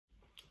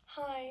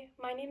Hi,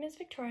 my name is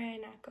Victoria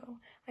Inako.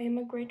 I am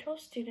a grade 12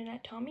 student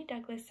at Tommy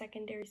Douglas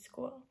Secondary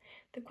School.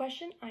 The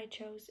question I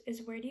chose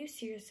is, where do you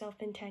see yourself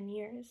in 10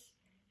 years?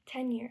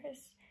 10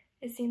 years.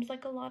 It seems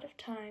like a lot of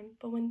time,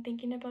 but when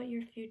thinking about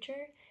your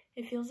future,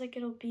 it feels like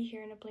it'll be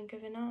here in a blink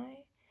of an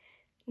eye.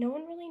 No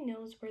one really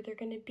knows where they're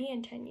going to be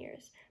in 10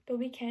 years, but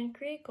we can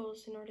create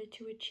goals in order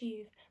to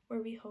achieve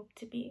where we hope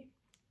to be.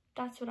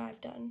 That's what I've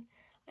done.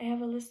 I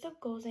have a list of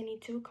goals I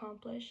need to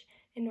accomplish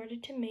in order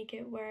to make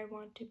it where I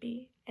want to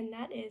be, and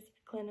that is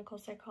a clinical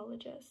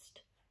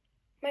psychologist.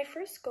 My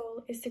first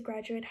goal is to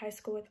graduate high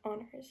school with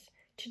honors.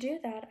 To do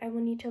that, I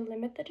will need to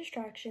limit the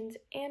distractions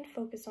and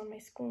focus on my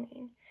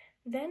schooling.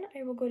 Then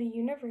I will go to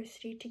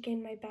university to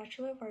gain my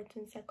Bachelor of Arts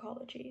in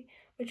Psychology,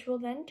 which will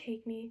then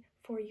take me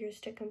 4 years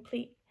to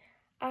complete.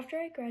 After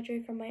I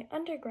graduate from my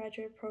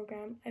undergraduate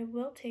program, I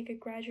will take a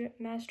graduate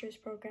master's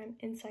program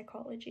in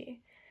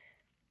psychology.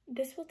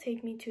 This will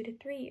take me 2 to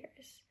 3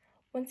 years.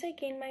 Once I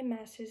gain my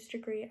master's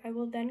degree, I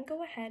will then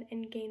go ahead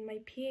and gain my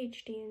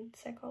PhD in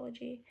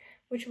psychology,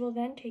 which will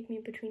then take me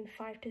between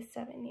 5 to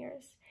 7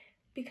 years.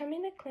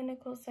 Becoming a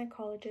clinical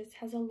psychologist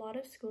has a lot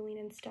of schooling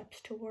and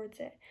steps towards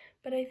it,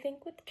 but I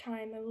think with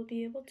time I will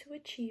be able to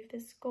achieve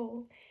this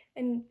goal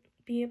and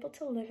be able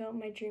to live out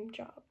my dream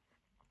job.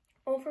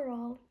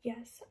 Overall,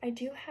 yes, I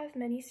do have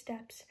many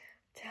steps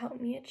to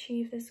help me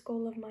achieve this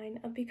goal of mine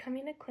of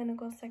becoming a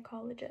clinical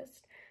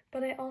psychologist,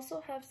 but I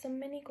also have some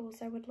many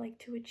goals I would like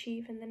to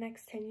achieve in the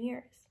next 10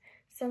 years,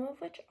 some of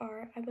which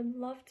are I would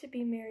love to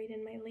be married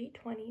in my late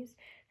 20s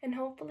and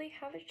hopefully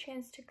have a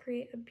chance to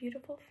create a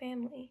beautiful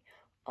family,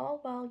 all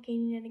while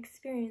gaining an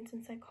experience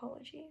in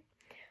psychology.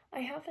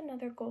 I have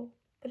another goal,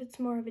 but it's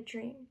more of a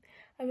dream.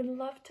 I would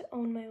love to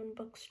own my own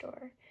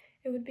bookstore.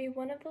 It would be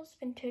one of those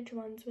vintage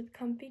ones with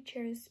comfy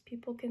chairs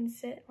people can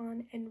sit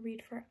on and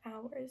read for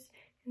hours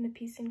in the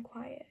peace and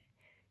quiet.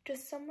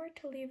 Just somewhere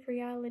to leave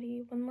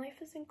reality when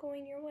life isn't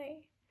going your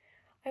way.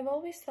 I've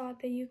always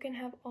thought that you can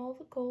have all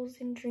the goals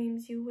and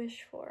dreams you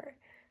wish for,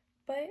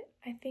 but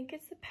I think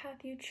it's the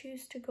path you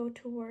choose to go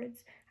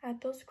towards at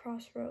those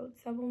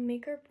crossroads that will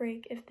make or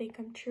break if they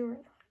come true or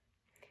not.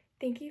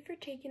 Thank you for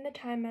taking the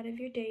time out of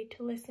your day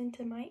to listen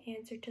to my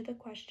answer to the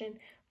question,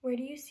 where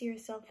do you see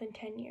yourself in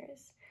 10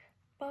 years?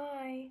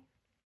 Bye!